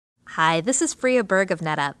Hi, this is Freya Berg of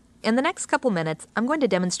NetApp. In the next couple minutes, I'm going to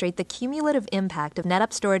demonstrate the cumulative impact of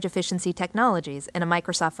NetApp storage efficiency technologies in a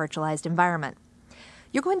Microsoft virtualized environment.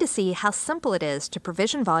 You're going to see how simple it is to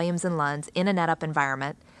provision volumes and LUNs in a NetApp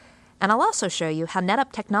environment, and I'll also show you how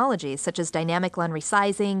NetApp technologies such as dynamic LUN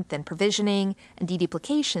resizing, thin provisioning, and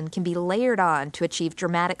deduplication can be layered on to achieve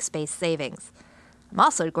dramatic space savings. I'm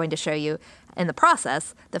also going to show you, in the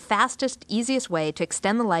process, the fastest, easiest way to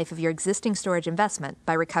extend the life of your existing storage investment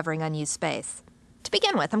by recovering unused space. To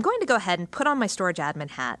begin with, I'm going to go ahead and put on my storage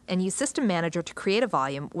admin hat and use System Manager to create a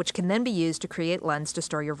volume which can then be used to create LUNs to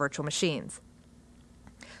store your virtual machines.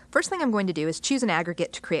 First thing I'm going to do is choose an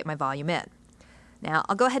aggregate to create my volume in. Now,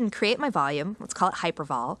 I'll go ahead and create my volume. Let's call it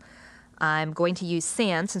Hypervol. I'm going to use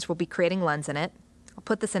SAN since we'll be creating LUNs in it. I'll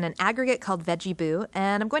put this in an aggregate called VeggieBoo,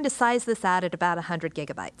 and I'm going to size this out at about 100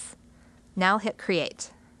 gigabytes. Now I'll hit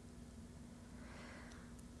Create.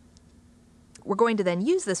 We're going to then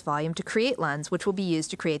use this volume to create LUNs, which will be used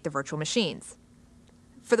to create the virtual machines.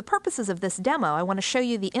 For the purposes of this demo, I want to show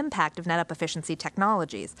you the impact of NetApp efficiency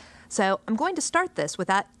technologies. So I'm going to start this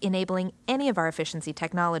without enabling any of our efficiency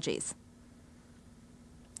technologies.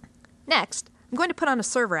 Next, I'm going to put on a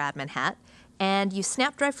server admin hat and use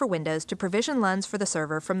SnapDrive for Windows to provision LUNs for the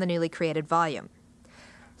server from the newly created volume.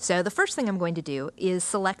 So the first thing I'm going to do is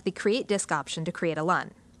select the Create Disk option to create a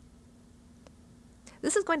LUN.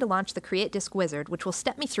 This is going to launch the Create Disk wizard, which will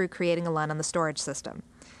step me through creating a LUN on the storage system.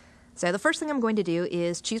 So the first thing I'm going to do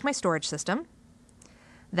is choose my storage system.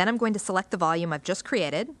 Then I'm going to select the volume I've just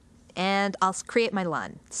created, and I'll create my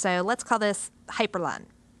LUN. So let's call this HyperLUN.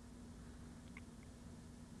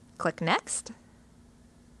 Click Next.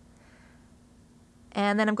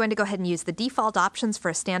 And then I'm going to go ahead and use the default options for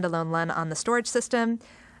a standalone LUN on the storage system,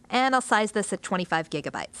 and I'll size this at 25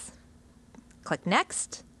 gigabytes. Click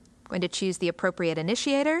Next. I'm going to choose the appropriate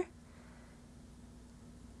initiator,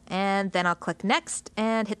 and then I'll click Next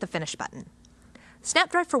and hit the Finish button.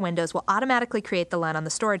 SnapDrive for Windows will automatically create the LUN on the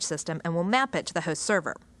storage system and will map it to the host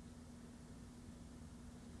server.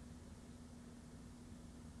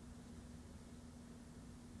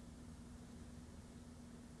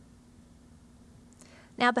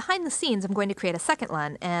 Now, behind the scenes, I'm going to create a second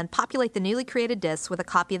LUN and populate the newly created disks with a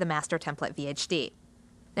copy of the master template VHD.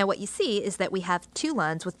 Now, what you see is that we have two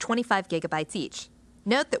LUNs with 25 gigabytes each.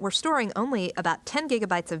 Note that we're storing only about 10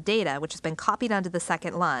 gigabytes of data, which has been copied onto the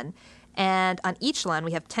second LUN, and on each LUN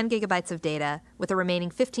we have 10 gigabytes of data with the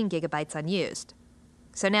remaining 15 gigabytes unused.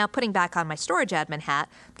 So now, putting back on my storage admin hat,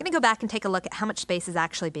 I'm going to go back and take a look at how much space is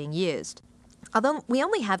actually being used. Although we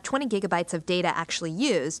only have 20 gigabytes of data actually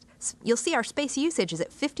used, you'll see our space usage is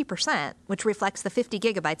at 50%, which reflects the 50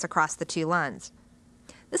 gigabytes across the two LUNs.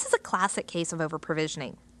 This is a classic case of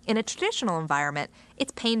over-provisioning. In a traditional environment,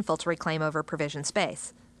 it's painful to reclaim over-provisioned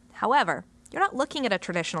space. However, you're not looking at a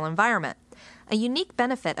traditional environment. A unique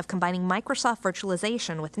benefit of combining Microsoft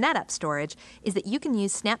virtualization with NetApp storage is that you can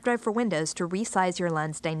use SnapDrive for Windows to resize your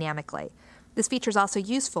LUNs dynamically. This feature is also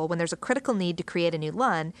useful when there's a critical need to create a new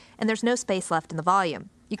LUN and there's no space left in the volume.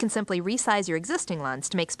 You can simply resize your existing LUNs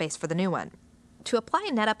to make space for the new one. To apply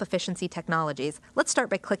NetApp efficiency technologies, let's start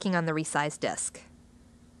by clicking on the Resize disk.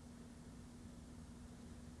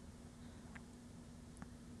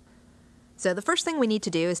 So the first thing we need to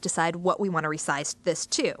do is decide what we want to resize this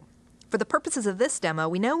to. For the purposes of this demo,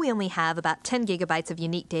 we know we only have about 10 gigabytes of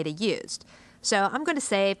unique data used. So I'm going to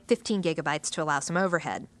say 15 gigabytes to allow some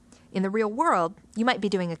overhead. In the real world, you might be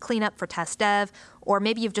doing a cleanup for test dev, or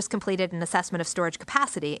maybe you've just completed an assessment of storage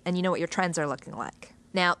capacity and you know what your trends are looking like.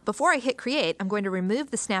 Now, before I hit Create, I'm going to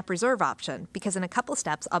remove the Snap Reserve option because in a couple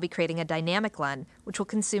steps I'll be creating a dynamic LUN which will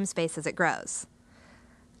consume space as it grows.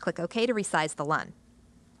 Click OK to resize the LUN.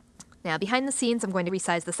 Now, behind the scenes, I'm going to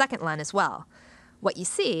resize the second LUN as well. What you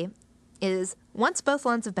see is once both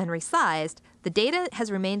LUNs have been resized, the data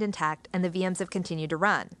has remained intact and the VMs have continued to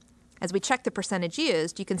run. As we check the percentage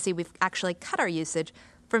used, you can see we've actually cut our usage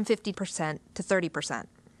from 50% to 30%.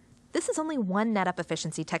 This is only one NetApp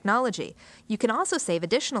efficiency technology. You can also save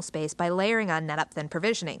additional space by layering on NetApp Thin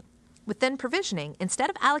Provisioning. With Thin Provisioning, instead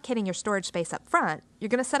of allocating your storage space up front, you're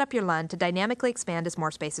going to set up your LUN to dynamically expand as more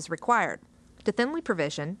space is required. To thinly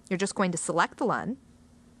provision, you're just going to select the LUN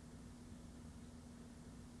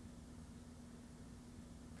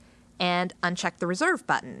and uncheck the Reserve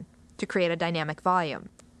button to create a dynamic volume.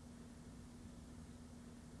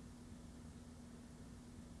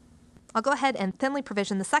 I'll go ahead and thinly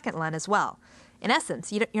provision the second LUN as well. In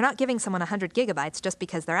essence, you're not giving someone 100 gigabytes just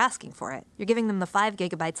because they're asking for it. You're giving them the 5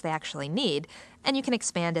 gigabytes they actually need, and you can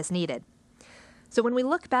expand as needed. So when we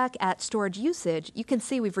look back at storage usage, you can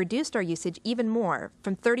see we've reduced our usage even more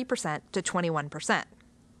from 30% to 21%.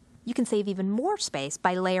 you can save even more space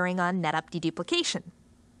by layering on NetApp deduplication.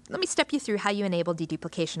 Let me step you through how you enable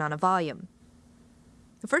deduplication on a volume.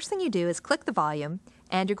 The first thing you do is click the volume,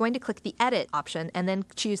 and you're going to click the Edit option and then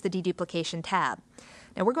choose the Deduplication tab.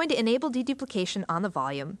 Now we're going to enable deduplication on the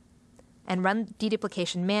volume and run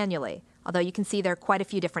deduplication manually, although you can see there are quite a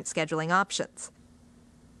few different scheduling options.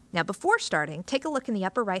 Now before starting, take a look in the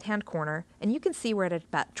upper right-hand corner, and you can see we're at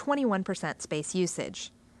about 21% space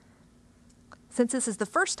usage. Since this is the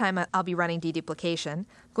first time I'll be running deduplication, I'm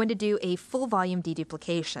going to do a full volume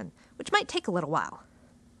deduplication, which might take a little while.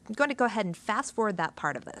 I'm going to go ahead and fast forward that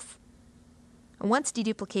part of this. And once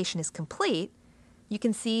deduplication is complete, you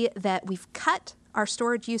can see that we've cut our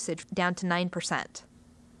storage usage down to 9%.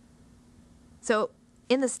 So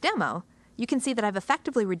in this demo, you can see that I've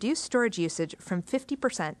effectively reduced storage usage from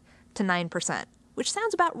 50% to 9%, which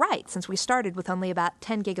sounds about right since we started with only about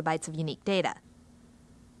 10 gigabytes of unique data.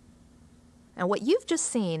 Now, what you've just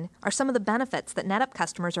seen are some of the benefits that NetApp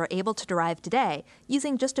customers are able to derive today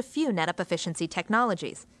using just a few NetApp efficiency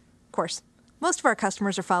technologies. Of course, most of our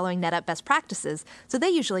customers are following NetApp best practices, so they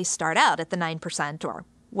usually start out at the 9% or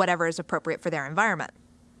whatever is appropriate for their environment.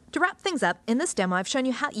 To wrap things up, in this demo I've shown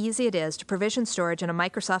you how easy it is to provision storage in a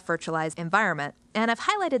Microsoft virtualized environment, and I've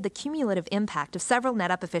highlighted the cumulative impact of several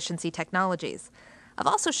NetApp efficiency technologies. I've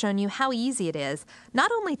also shown you how easy it is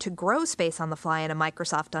not only to grow space on the fly in a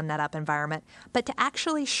Microsoft on NetApp environment, but to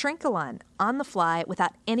actually shrink a LUN on the fly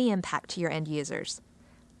without any impact to your end users.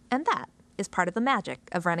 And that is part of the magic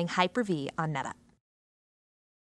of running Hyper-V on NetApp.